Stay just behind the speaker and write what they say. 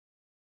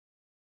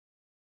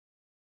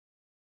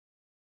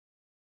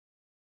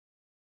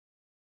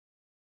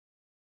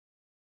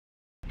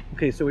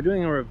Okay, so we're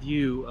doing a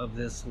review of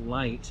this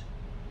light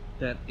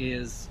that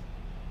is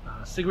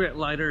cigarette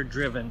lighter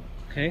driven,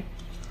 okay?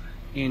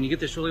 And you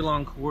get this really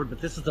long cord, but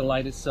this is the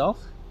light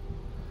itself.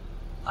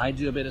 I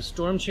do a bit of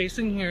storm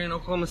chasing here in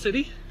Oklahoma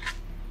City.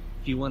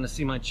 If you want to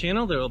see my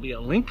channel, there will be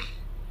a link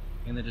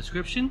in the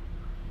description.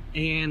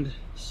 And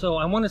so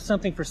I wanted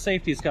something for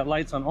safety. It's got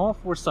lights on all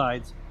four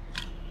sides.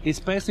 It's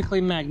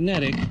basically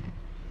magnetic,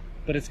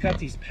 but it's got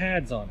these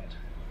pads on it.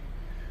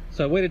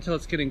 So I waited till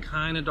it's getting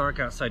kind of dark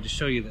outside to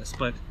show you this,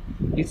 but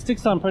it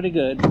sticks on pretty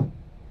good.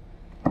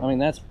 I mean,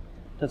 that's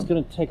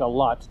going to take a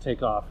lot to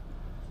take off.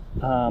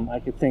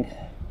 I could think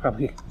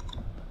probably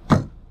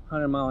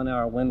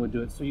 100-mile-an-hour wind would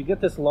do it. So you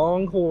get this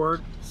long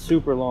cord,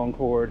 super long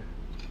cord,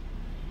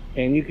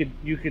 and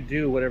you could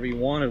do whatever you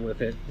wanted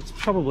with it. It's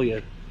probably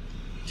a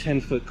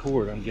 10-foot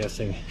cord, I'm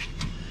guessing.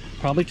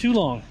 Probably too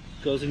long.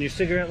 Goes in your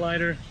cigarette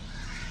lighter.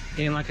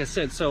 And like I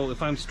said, so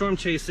if I'm storm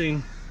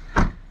chasing,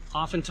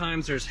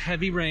 oftentimes there's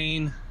heavy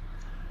rain,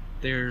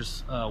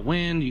 there's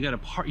wind, you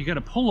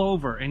gotta pull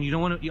over, and you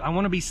don't want to. I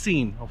want to be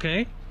seen,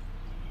 okay?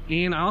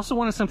 And I also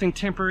wanted something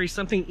temporary,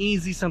 something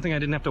easy, something I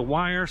didn't have to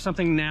wire,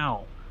 something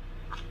now.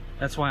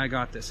 That's why I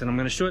got this, and I'm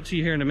going to show it to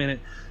you here in a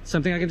minute.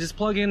 Something I can just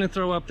plug in and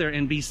throw up there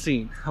and be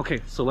seen. Okay,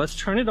 so let's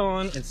turn it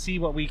on and see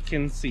what we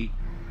can see.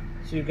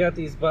 So you've got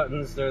these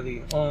buttons. They're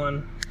the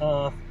on,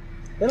 off.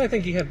 Then I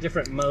think you have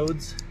different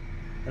modes.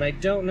 And I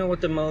don't know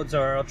what the modes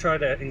are. I'll try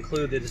to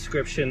include the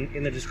description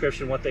in the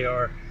description what they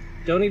are.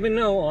 Don't even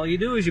know. All you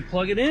do is you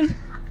plug it in.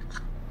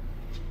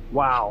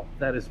 Wow,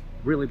 that is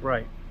really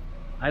bright.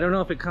 I don't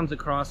know if it comes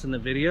across in the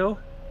video,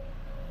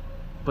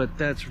 but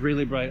that's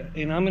really bright.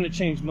 And I'm going to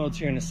change modes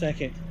here in a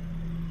second.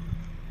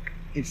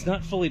 It's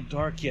not fully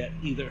dark yet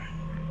either,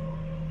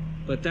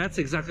 but that's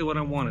exactly what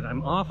I wanted.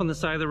 I'm off on the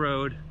side of the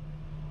road,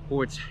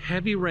 or it's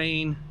heavy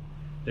rain.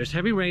 There's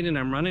heavy rain and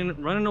I'm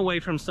running away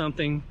from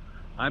something.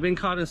 I've been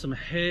caught in some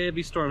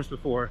heavy storms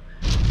before.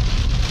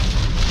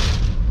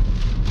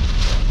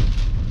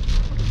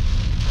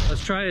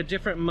 Let's try a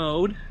different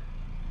mode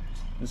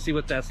and see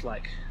what that's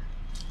like.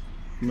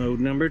 Mode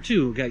number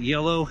 2, we've got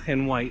yellow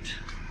and white.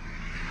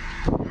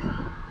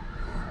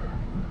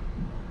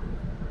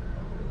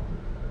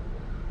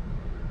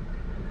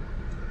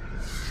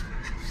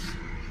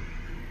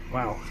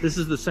 Wow, this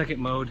is the second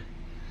mode.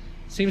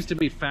 Seems to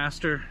be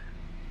faster.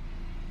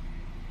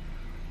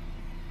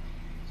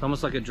 It's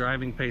almost like a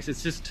driving pace.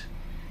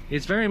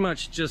 It's very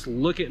much just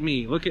look at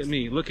me, look at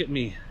me, look at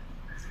me.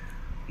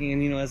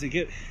 And you know, as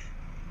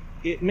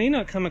it may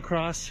not come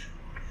across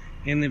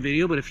in the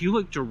video, but if you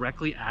look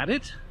directly at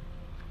it,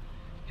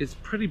 it's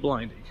pretty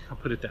blinding. I'll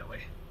put it that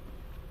way.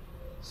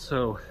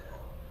 So,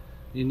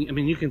 I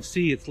mean, you can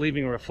see it's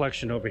leaving a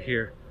reflection over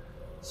here.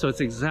 So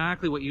it's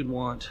exactly what you'd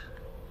want.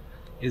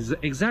 Is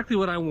exactly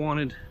what I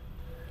wanted.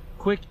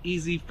 Quick,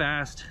 easy,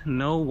 fast,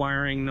 no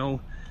wiring, no.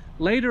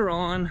 Later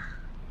on,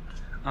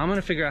 I'm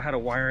gonna figure out how to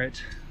wire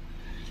it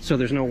so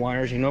there's no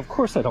wires. You know, of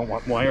course I don't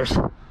want wires.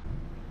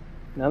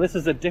 Now this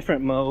is a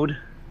different mode.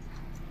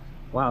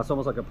 Wow, it's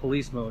almost like a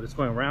police mode. It's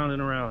going around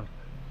and around.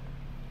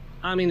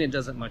 I mean, it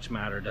doesn't much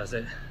matter, does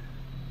it?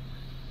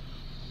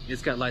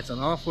 It's got lights on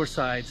all four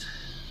sides.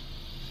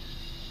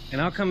 And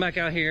I'll come back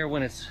out here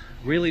when it's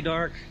really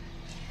dark.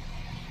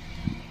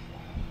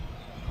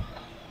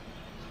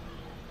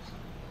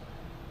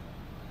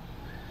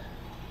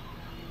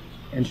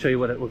 And show you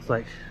what it looks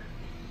like.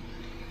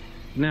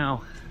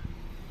 Now,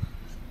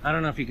 I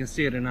don't know if you can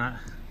see it or not,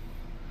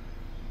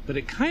 but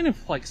it kind of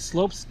like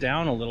slopes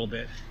down a little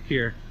bit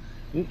here.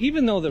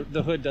 Even though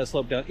the hood does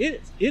slope down,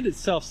 it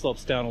itself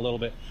slopes down a little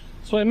bit.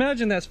 So I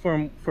imagine that's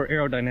for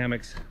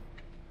aerodynamics.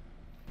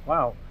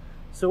 Wow.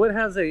 So it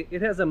has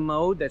a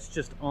mode that's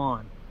just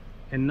on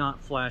and not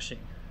flashing.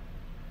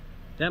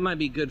 That might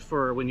be good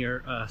for when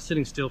you're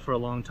sitting still for a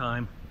long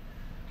time.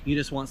 You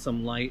just want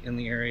some light in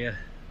the area.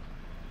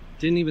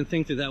 Didn't even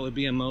think that would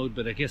be a mode,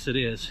 but I guess it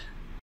is.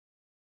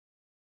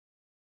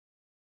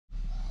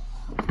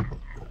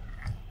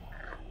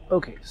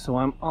 Okay, so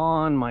I'm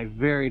on my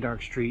very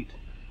dark street.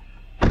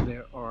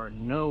 There are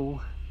no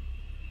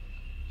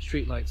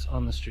street lights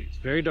on the streets.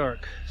 Very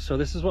dark. So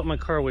this is what my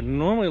car would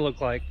normally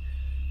look like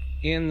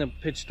in the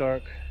pitch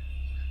dark.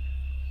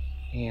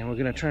 And we're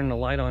gonna turn the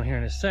light on here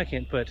in a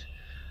second, but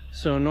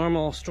so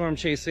normal storm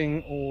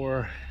chasing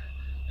or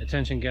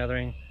attention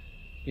gathering,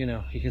 you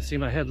know, you can see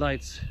my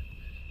headlights.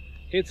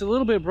 It's a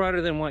little bit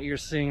brighter than what you're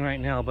seeing right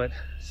now, but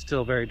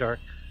still very dark.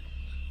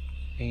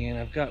 And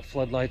I've got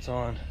floodlights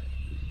on.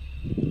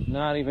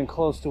 Not even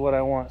close to what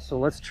I want. So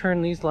let's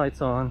turn these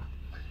lights on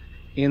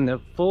in the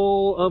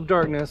full of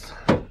darkness.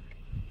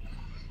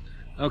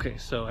 Okay,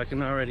 so I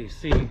can already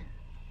see a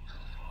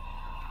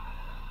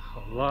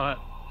lot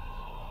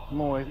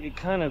more. It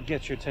kind of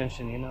gets your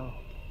attention, you know.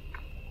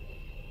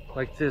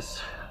 Like this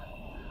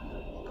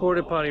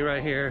porta potty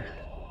right here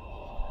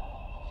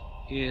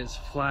is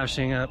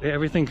flashing up.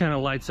 Everything kind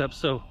of lights up.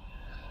 So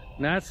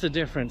that's the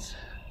difference.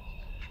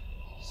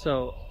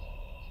 So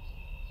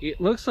it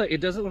looks like,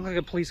 it doesn't look like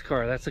a police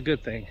car. That's a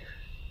good thing.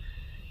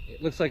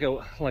 It looks like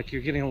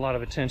you're getting a lot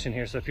of attention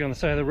here. So if you're on the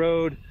side of the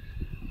road,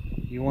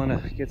 you want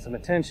to get some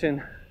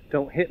attention,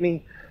 don't hit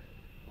me.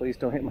 Please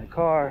don't hit my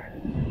car.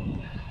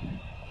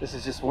 This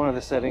is just one of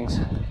the settings.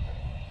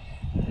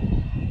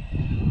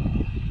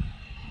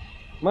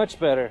 Much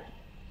better.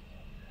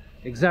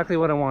 Exactly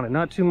what I wanted.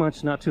 Not too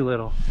much, not too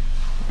little.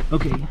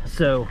 Okay,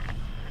 so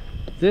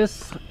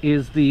this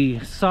is the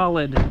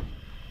solid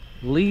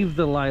leave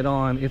the light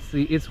on.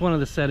 It's one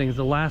of the settings,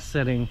 the last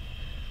setting,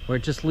 where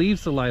it just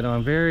leaves the light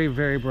on very,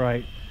 very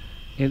bright.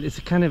 And it's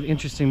kind of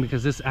interesting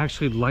because this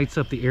actually lights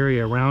up the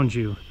area around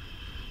you.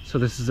 So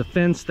this is a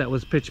fence that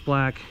was pitch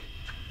black.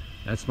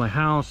 That's my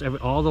house.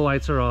 All the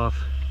lights are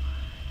off.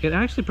 It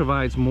actually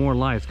provides more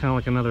light. It's kind of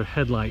like another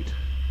headlight.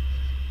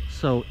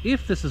 So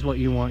if this is what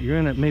you want,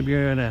 maybe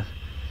you're in a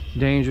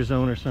danger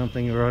zone or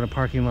something, or in a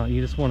parking lot,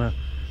 you just want to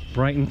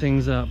brighten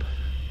things up,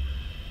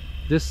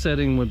 this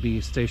setting would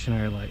be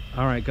stationary light.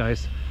 All right,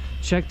 guys,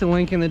 check the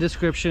link in the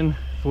description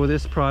for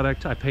this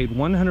product. I paid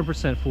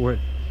 100% for it.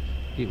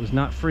 It was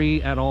not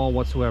free at all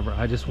whatsoever.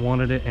 I just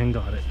wanted it and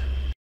got it.